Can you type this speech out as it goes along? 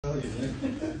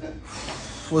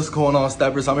What's going on,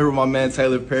 steppers? I'm here with my man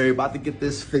Taylor Perry, about to get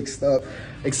this fixed up.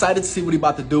 Excited to see what he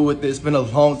about to do with this. It's been a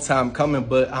long time coming,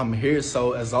 but I'm here,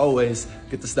 so as always,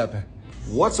 get to stepping.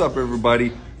 What's up,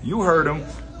 everybody? You heard him.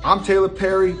 I'm Taylor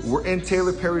Perry. We're in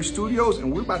Taylor Perry Studios,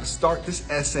 and we're about to start this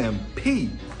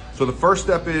SMP. So the first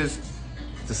step is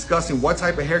discussing what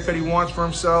type of haircut he wants for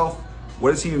himself, what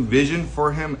does he envision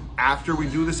for him after we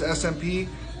do this SMP,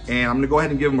 and I'm gonna go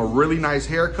ahead and give him a really nice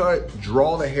haircut,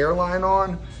 draw the hairline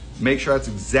on, make sure that's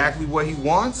exactly what he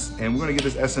wants, and we're gonna get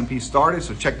this SMP started,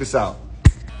 so check this out.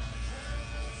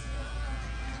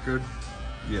 Good?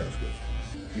 Yeah, that's good.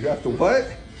 You have to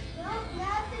what?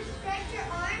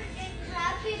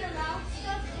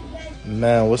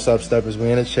 Man, what's up, steppers? We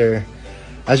in a chair.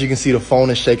 As you can see, the phone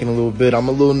is shaking a little bit. I'm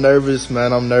a little nervous,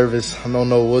 man. I'm nervous. I don't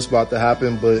know what's about to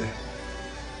happen, but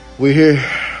we're here.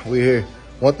 We're here.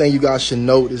 One thing you guys should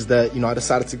note is that, I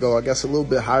decided to go, I guess, a little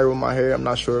bit higher with my hair. I'm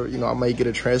not sure, I may get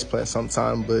a transplant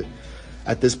sometime, but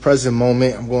at this present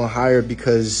moment, I'm going higher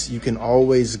because you can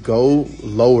always go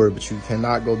lower, but you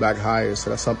cannot go back higher. So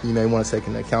that's something you may want to take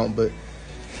into account, but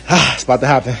it's about to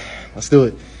happen. Let's do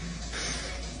it.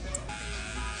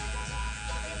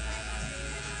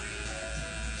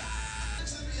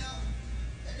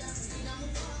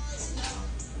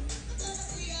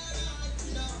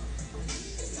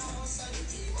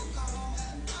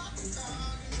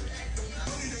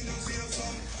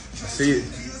 See it.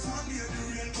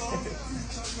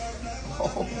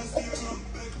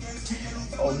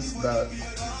 Oh, this is bad.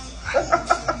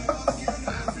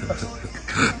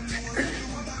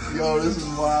 Yo, this is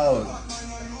wild.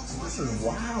 This is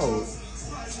wild.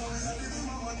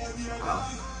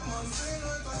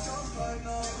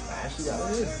 Actually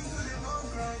got it.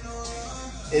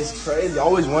 It's crazy. I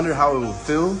always wonder how it will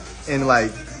feel, and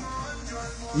like,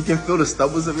 you can feel the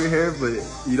stubbles of your hair, but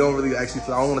you don't really actually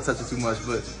feel. I don't want to touch it too much,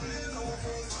 but.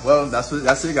 Well, that's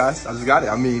it, guys. I just got it.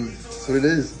 I mean, that's what it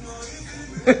is.